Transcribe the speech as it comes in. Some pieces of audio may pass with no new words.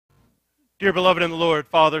Dear beloved in the Lord,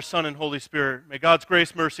 Father, Son, and Holy Spirit, may God's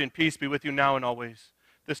grace, mercy, and peace be with you now and always.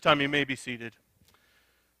 This time you may be seated.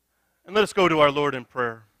 And let us go to our Lord in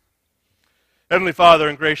prayer. Heavenly Father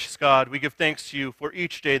and gracious God, we give thanks to you for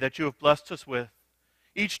each day that you have blessed us with,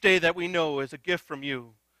 each day that we know is a gift from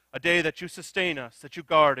you, a day that you sustain us, that you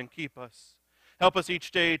guard and keep us. Help us each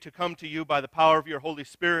day to come to you by the power of your Holy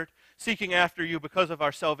Spirit, seeking after you because of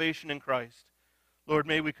our salvation in Christ. Lord,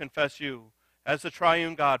 may we confess you as the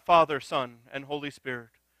triune God, Father, Son, and Holy Spirit.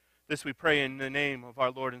 This we pray in the name of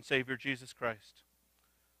our Lord and Savior, Jesus Christ.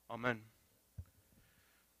 Amen.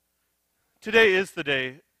 Today is the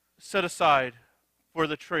day set aside for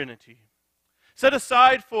the Trinity. Set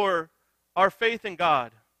aside for our faith in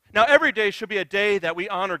God. Now, every day should be a day that we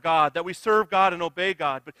honor God, that we serve God and obey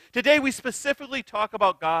God. But today we specifically talk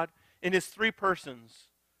about God in His three persons,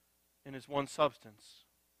 in His one substance.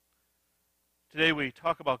 Today we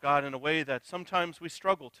talk about God in a way that sometimes we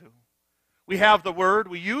struggle to. We have the Word,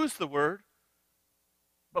 we use the Word,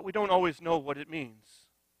 but we don't always know what it means.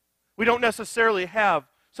 We don't necessarily have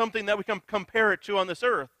something that we can compare it to on this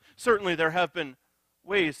earth. Certainly there have been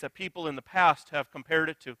ways that people in the past have compared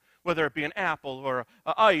it to, whether it be an apple or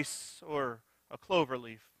an ice or a clover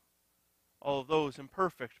leaf. All of those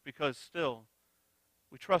imperfect because still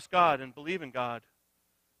we trust God and believe in God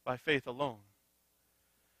by faith alone.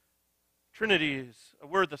 Trinity is a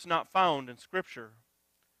word that's not found in Scripture.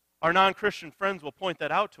 Our non-Christian friends will point that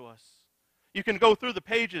out to us. You can go through the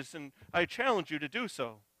pages, and I challenge you to do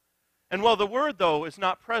so. And while the word, though, is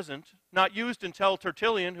not present, not used until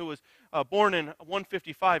Tertullian, who was born in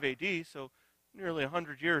 155 AD, so nearly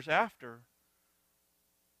 100 years after,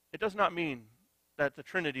 it does not mean that the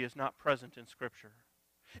Trinity is not present in Scripture.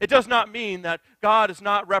 It does not mean that God is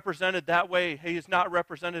not represented that way. He has not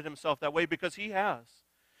represented himself that way, because he has.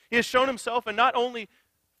 He has shown himself, and not only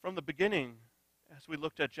from the beginning, as we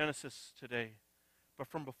looked at Genesis today, but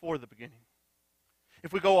from before the beginning.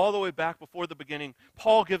 If we go all the way back before the beginning,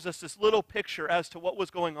 Paul gives us this little picture as to what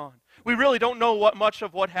was going on. We really don't know much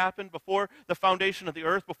of what happened before the foundation of the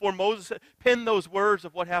earth, before Moses penned those words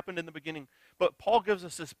of what happened in the beginning. But Paul gives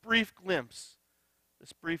us this brief glimpse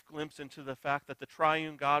into the fact that the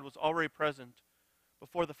triune God was already present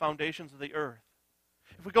before the foundations of the earth.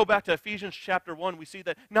 If we go back to Ephesians chapter 1, we see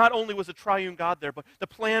that not only was the triune God there, but the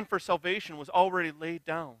plan for salvation was already laid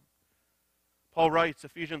down. Paul writes,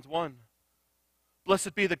 Ephesians 1,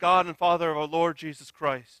 "Blessed be the God and Father of our Lord Jesus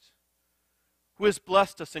Christ, who has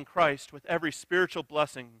blessed us in Christ with every spiritual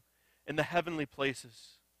blessing in the heavenly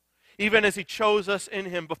places, even as he chose us in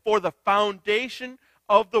him before the foundation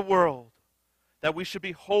of the world, that we should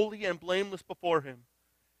be holy and blameless before him.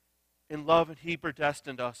 In love he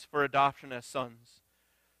predestined us for adoption as sons,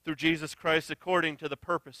 through Jesus Christ, according to the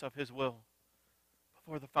purpose of his will."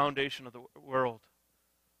 Before the foundation of the world,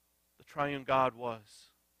 the triune God was.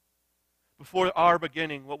 Before our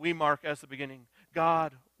beginning, what we mark as the beginning,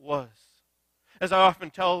 God was. As I often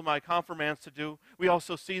tell my confirmands to do, we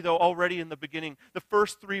also see, though, already in the beginning, the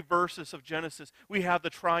first three verses of Genesis, we have the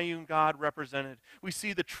triune God represented. We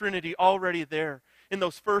see the Trinity already there in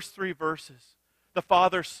those first three verses. The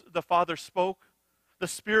Father spoke, the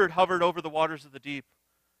Spirit hovered over the waters of the deep,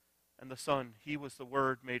 and the Son, he was the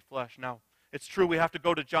Word made flesh. Now, it's true we have to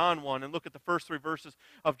go to John 1 and look at the first three verses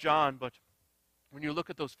of John, but when you look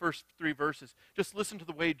at those first three verses, just listen to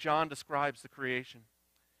the way John describes the creation.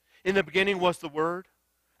 In the beginning was the Word,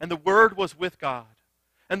 and the Word was with God,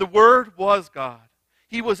 and the Word was God.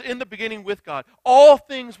 He was in the beginning with God. All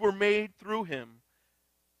things were made through him,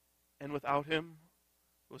 and without him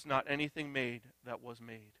was not anything made that was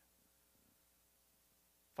made.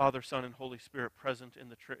 Father, Son, and Holy Spirit present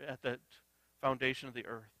at the foundation of the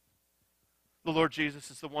earth. The Lord Jesus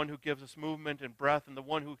is the one who gives us movement and breath, and the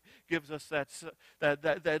one who gives us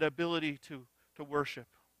that ability to worship.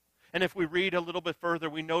 And if we read a little bit further,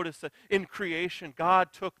 we notice that in creation,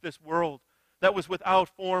 God took this world that was without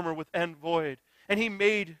form or with end void, and he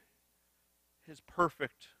made his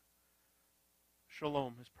perfect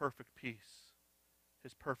shalom, his perfect peace,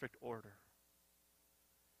 his perfect order.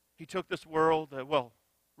 He took this world that,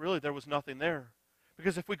 really there was nothing there.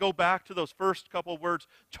 Because if we go back to those first couple words,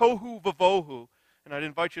 tohu vavohu, and I'd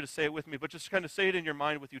invite you to say it with me, but just kind of say it in your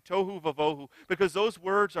mind with you, tohu vavohu, because those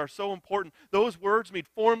words are so important. Those words mean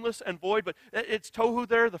formless and void, but it's tohu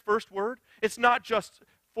there, the first word. It's not just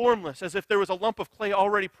formless, as if there was a lump of clay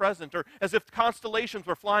already present, or as if constellations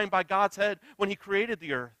were flying by God's head when he created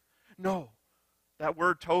the earth. No, that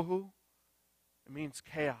word tohu, it means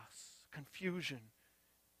chaos, confusion,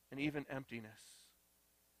 and even emptiness.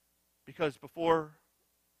 Because before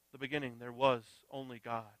the beginning, there was only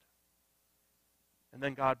God. And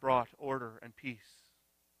then God brought order and peace.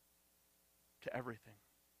 to everything.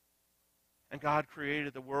 And God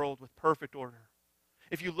created the world with perfect order.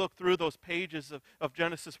 If you look through those pages of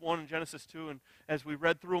Genesis 1 and Genesis 2, and as we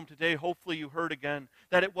read through them today, hopefully you heard again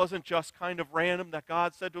that it wasn't just kind of random, that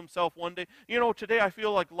God said to himself one day, today I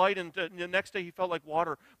feel like light, and the next day he felt like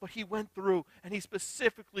water. But he went through, and he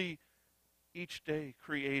specifically each day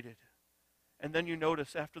created. And then you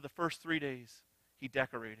notice after the first 3 days, he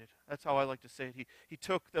decorated. That's how I like to say it. He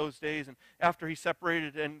took those days, and after he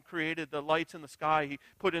separated and created the lights in the sky, he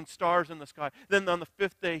put in stars in the sky. Then on the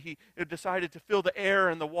 5th day, he decided to fill the air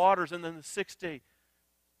and the waters. And then the 6th day,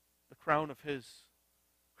 the crown of his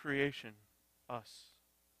creation, us.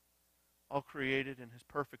 All created in his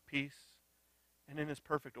perfect peace and in his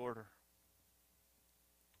perfect order.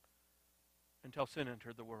 Until sin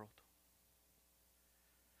entered the world.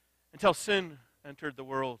 Until sin entered the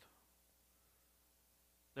world,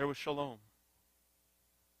 there was shalom.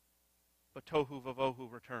 But tohu vavohu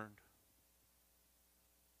returned.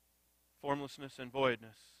 Formlessness and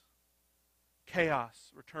voidness.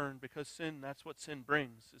 Chaos returned, because sin, that's what sin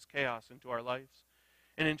brings, is chaos into our lives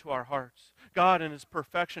and into our hearts. God in his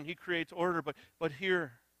perfection, he creates order, but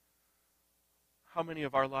here, how many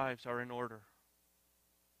of our lives are in order?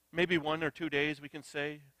 Maybe 1 or 2 days we can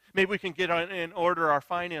say. Maybe we can get in order our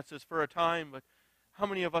finances for a time, but how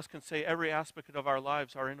many of us can say every aspect of our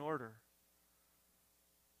lives are in order?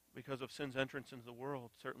 Because of sin's entrance into the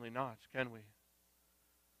world? Certainly not, can we?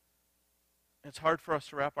 It's hard for us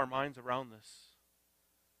to wrap our minds around this.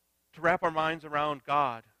 To wrap our minds around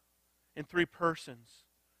God in 3 persons,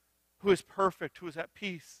 who is perfect, who is at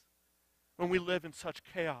peace, when we live in such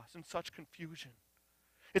chaos and such confusion.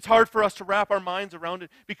 It's hard for us to wrap our minds around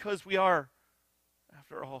it because we are,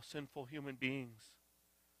 after all, sinful human beings.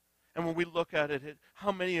 And when we look at it,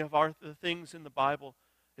 how many of the things in the Bible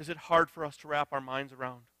is it hard for us to wrap our minds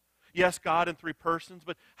around? Yes, God in 3 persons,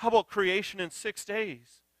 but how about creation in 6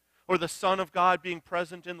 days? Or the Son of God being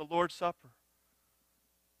present in the Lord's Supper?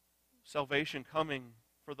 Salvation coming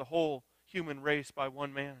for the whole human race by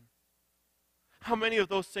one man. How many of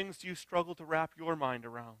those things do you struggle to wrap your mind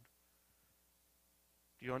around?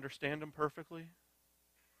 Do you understand them perfectly?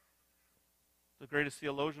 The greatest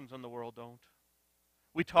theologians in the world don't.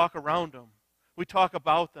 We talk around them. We talk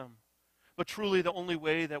about them. But truly the only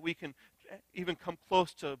way that we can even come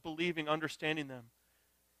close to believing, understanding them,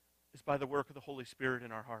 is by the work of the Holy Spirit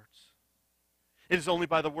in our hearts. It is only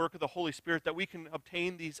by the work of the Holy Spirit that we can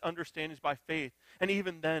obtain these understandings by faith. And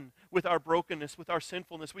even then, with our brokenness, with our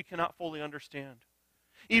sinfulness, we cannot fully understand.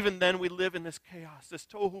 Even then, we live in this chaos, this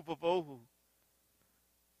tohu vavohu.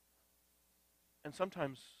 And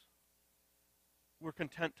sometimes we're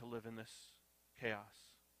content to live in this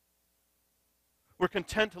chaos. We're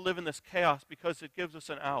content to live in this chaos because it gives us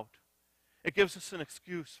an out. It gives us an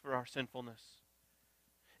excuse for our sinfulness.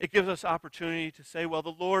 It gives us opportunity to say, well, the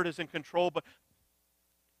Lord is in control, but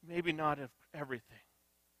maybe not of everything.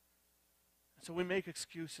 So we make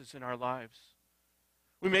excuses in our lives.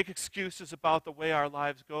 We make excuses about the way our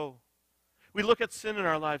lives go. We look at sin in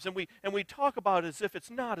our lives and we talk about it as if it's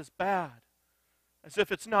not as bad, as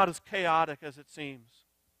if it's not as chaotic as it seems.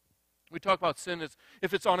 We talk about sin as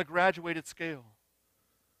if it's on a graduated scale.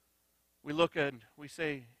 We look at and we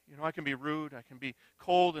say, I can be rude, I can be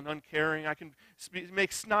cold and uncaring, I can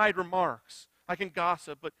make snide remarks, I can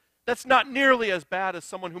gossip, but that's not nearly as bad as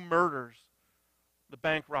someone who murders, the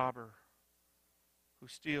bank robber who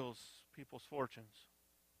steals people's fortunes.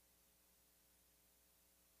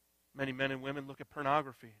 Many men and women look at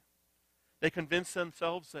pornography. They convince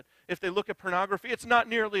themselves that if they look at pornography, it's not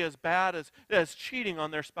nearly as bad as cheating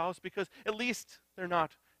on their spouse because at least they're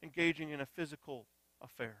not engaging in a physical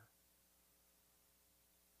affair.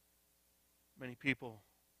 Many people,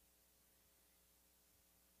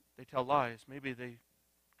 they tell lies. Maybe they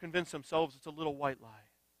convince themselves it's a little white lie.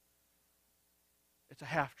 It's a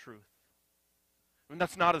half-truth. I mean,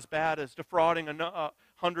 that's not as bad as defrauding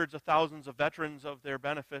hundreds of thousands of veterans of their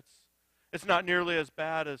benefits. It's not nearly as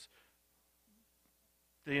bad as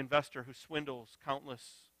the investor who swindles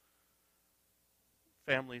countless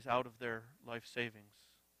families out of their life savings.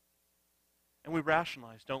 And we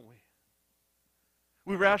rationalize, don't we?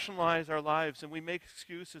 We rationalize our lives and we make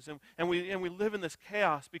excuses and we live in this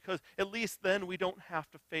chaos because at least then we don't have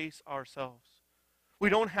to face ourselves. We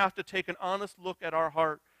don't have to take an honest look at our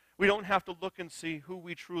heart. We don't have to look and see who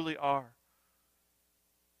we truly are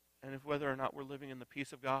and if whether or not we're living in the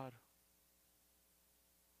peace of God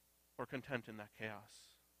or content in that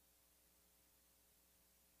chaos.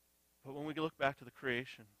 But when we look back to the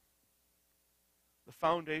creation, the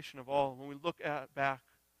foundation of all, when we look back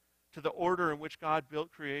to the order in which God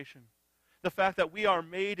built creation, The fact that we are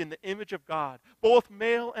made in the image of God, both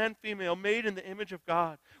male and female, made in the image of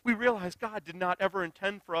God. We realize God did not ever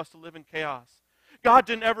intend for us to live in chaos. God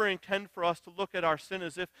didn't ever intend for us to look at our sin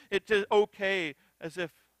as if it's okay, as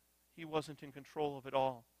if He wasn't in control of it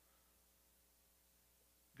all.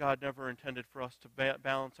 God never intended for us to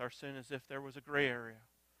balance our sin as if there was a gray area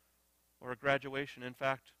or a graduation. In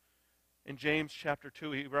fact, in James chapter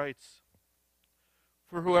 2, he writes,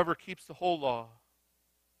 "For whoever keeps the whole law,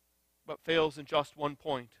 but fails in just one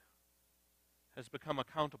point, has become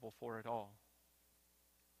accountable for it all."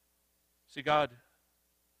 See, God,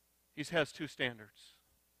 He has two standards.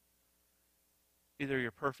 Either you're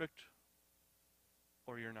perfect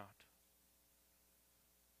or you're not.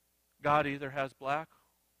 God either has black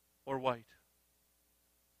or white.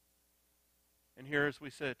 And here as we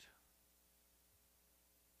sit,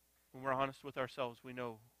 when we're honest with ourselves, we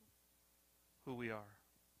know who we are.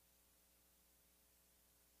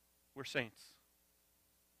 We're saints.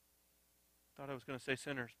 I thought I was going to say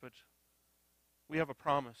sinners, but we have a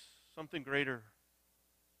promise, something greater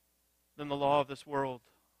than the law of this world.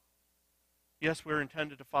 Yes, we're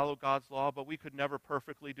intended to follow God's law, but we could never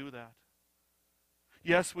perfectly do that.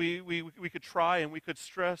 Yes, we could try and we could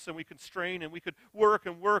stress and we could strain and we could work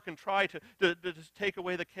and try to take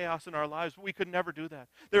away the chaos in our lives, but we could never do that.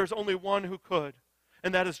 There's only one who could,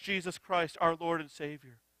 and that is Jesus Christ, our Lord and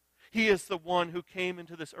Savior. He is the one who came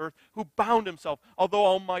into this earth, who bound himself. Although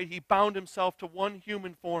almighty, he bound himself to one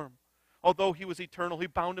human form. Although he was eternal, he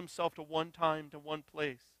bound himself to one time, to one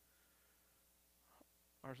place.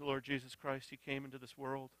 Our Lord Jesus Christ, he came into this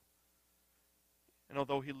world. And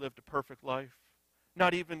although he lived a perfect life,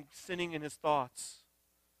 not even sinning in his thoughts,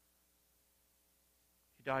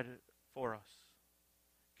 he died for us,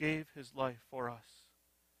 gave his life for us.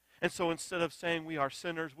 And so instead of saying we are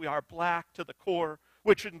sinners, we are black to the core,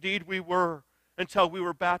 which indeed we were until we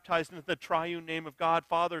were baptized into the triune name of God,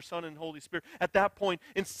 Father, Son, and Holy Spirit. At that point,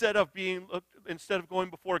 instead of going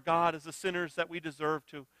before God as the sinners that we deserve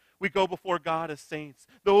to, we go before God as saints,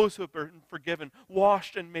 those who have been forgiven,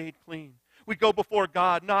 washed and made clean. We go before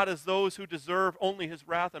God not as those who deserve only his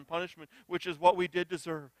wrath and punishment, which is what we did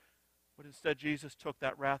deserve. But instead, Jesus took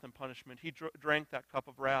that wrath and punishment. He drank that cup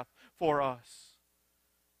of wrath for us.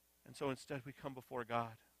 And so instead, we come before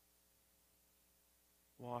God,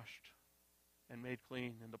 washed and made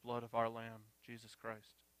clean in the blood of our Lamb, Jesus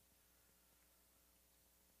Christ.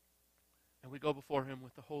 And we go before him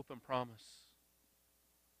with the hope and promise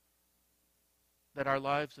that our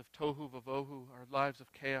lives of tohu vavohu, our lives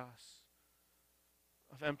of chaos,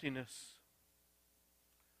 of emptiness,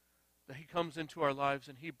 that he comes into our lives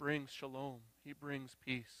and he brings shalom. He brings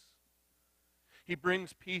peace. He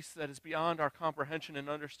brings peace that is beyond our comprehension and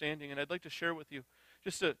understanding. And I'd like to share with you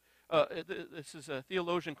this is a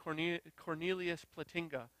theologian, Cornelius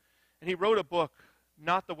Platinga, and he wrote a book,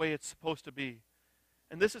 Not the Way It's Supposed to Be.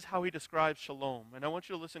 And this is how he describes shalom. And I want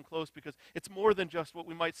you to listen close because it's more than just what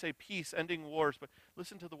we might say peace, ending wars, but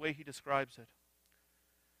listen to the way he describes it.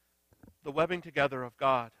 The webbing together of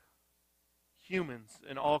God, humans,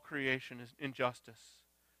 and all creation is injustice,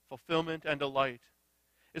 fulfillment, and delight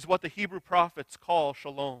is what the Hebrew prophets call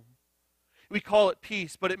shalom. We call it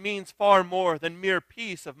peace, but it means far more than mere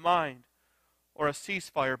peace of mind or a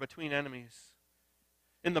ceasefire between enemies.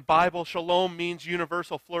 In the Bible, shalom means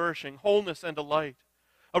universal flourishing, wholeness, and delight,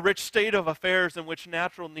 a rich state of affairs in which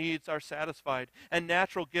natural needs are satisfied and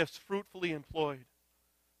natural gifts fruitfully employed.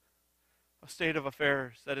 A state of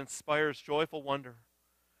affairs that inspires joyful wonder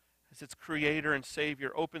as its creator and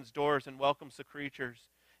savior opens doors and welcomes the creatures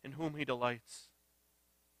in whom he delights.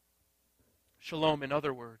 Shalom, in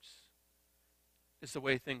other words, is the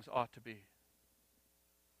way things ought to be.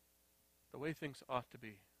 The way things ought to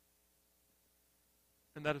be.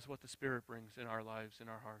 And that is what the Spirit brings in our lives, in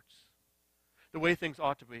our hearts. The way things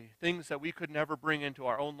ought to be. Things that we could never bring into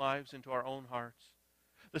our own lives, into our own hearts.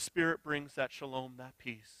 The Spirit brings that shalom, that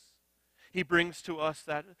peace. He brings to us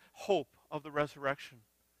that hope of the resurrection.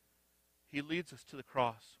 He leads us to the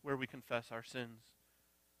cross where we confess our sins.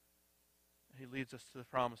 He leads us to the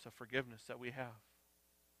promise of forgiveness that we have.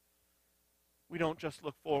 We don't just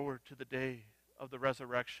look forward to the day of the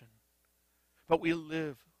resurrection, but we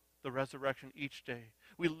live the resurrection each day.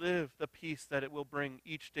 We live the peace that it will bring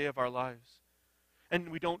each day of our lives. And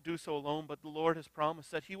we don't do so alone, but the Lord has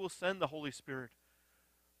promised that he will send the Holy Spirit.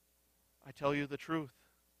 I tell you the truth.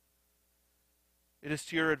 It is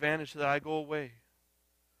to your advantage that I go away.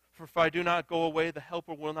 For if I do not go away, the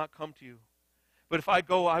Helper will not come to you. But if I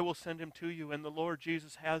go, I will send him to you. And the Lord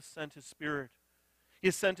Jesus has sent his Spirit. He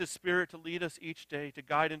has sent his Spirit to lead us each day, to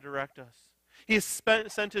guide and direct us. He has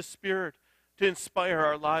sent his Spirit to inspire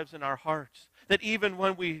our lives and our hearts. That even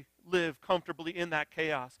when we live comfortably in that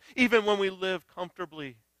chaos, even when we live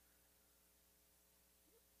comfortably,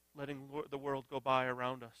 letting the world go by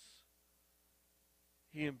around us,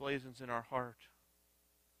 He emblazons in our heart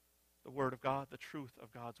the Word of God, the truth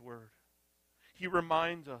of God's Word. He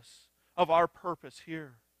reminds us of our purpose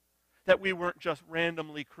here, that we weren't just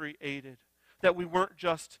randomly created, that we weren't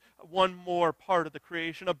just one more part of the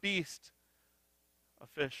creation, a beast, a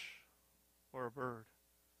fish, or a bird,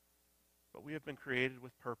 but we have been created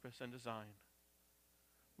with purpose and design.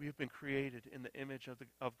 We have been created in the image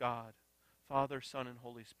of God, Father, Son, and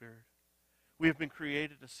Holy Spirit. We have been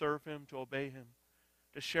created to serve Him, to obey Him,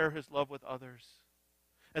 to share His love with others.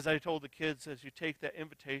 As I told the kids, as you take that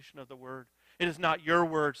invitation of the Word, it is not your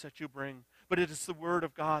words that you bring, but it is the Word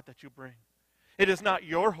of God that you bring. It is not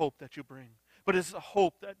your hope that you bring, but it is a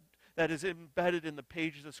hope that is embedded in the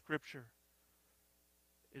pages of Scripture.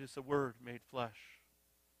 It is the Word made flesh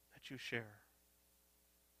that you share.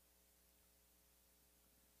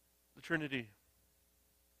 The Trinity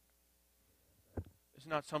is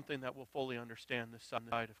not something that we'll fully understand this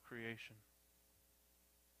side of creation.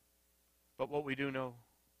 But what we do know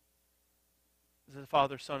is that the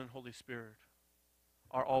Father, Son, and Holy Spirit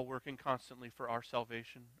are all working constantly for our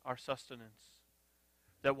salvation, our sustenance,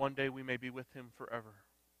 that one day we may be with Him forever.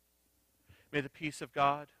 May the peace of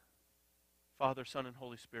God, Father, Son, and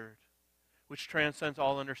Holy Spirit, which transcends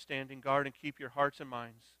all understanding, guard and keep your hearts and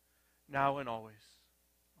minds, now and always.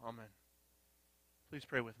 Amen. Please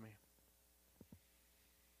pray with me.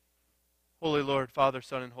 Holy Lord, Father,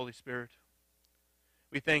 Son, and Holy Spirit,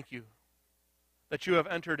 we thank you that you have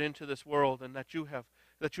entered into this world and that you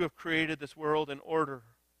have created this world in order,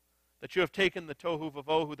 that you have taken the tohu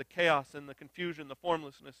vavohu, the chaos and the confusion, the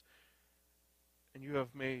formlessness, and you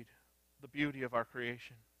have made the beauty of our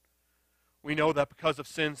creation. We know that because of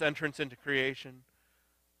sin's entrance into creation,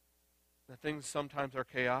 that things sometimes are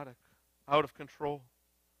chaotic, out of control,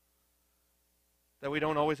 that we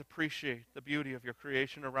don't always appreciate the beauty of your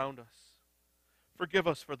creation around us. Forgive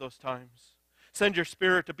us for those times. Send your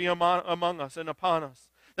Spirit to be among us and upon us,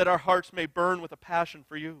 that our hearts may burn with a passion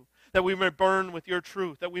for you, that we may burn with your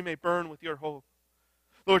truth, that we may burn with your hope.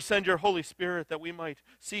 Lord, send your Holy Spirit that we might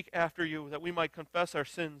seek after you, that we might confess our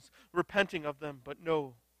sins, repenting of them, but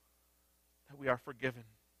know that we are forgiven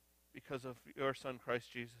because of your Son, Christ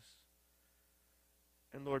Jesus.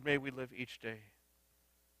 And Lord, may we live each day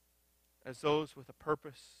as those with a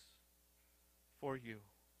purpose for you.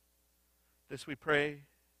 This we pray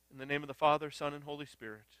in the name of the Father, Son, and Holy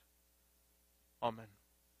Spirit. Amen.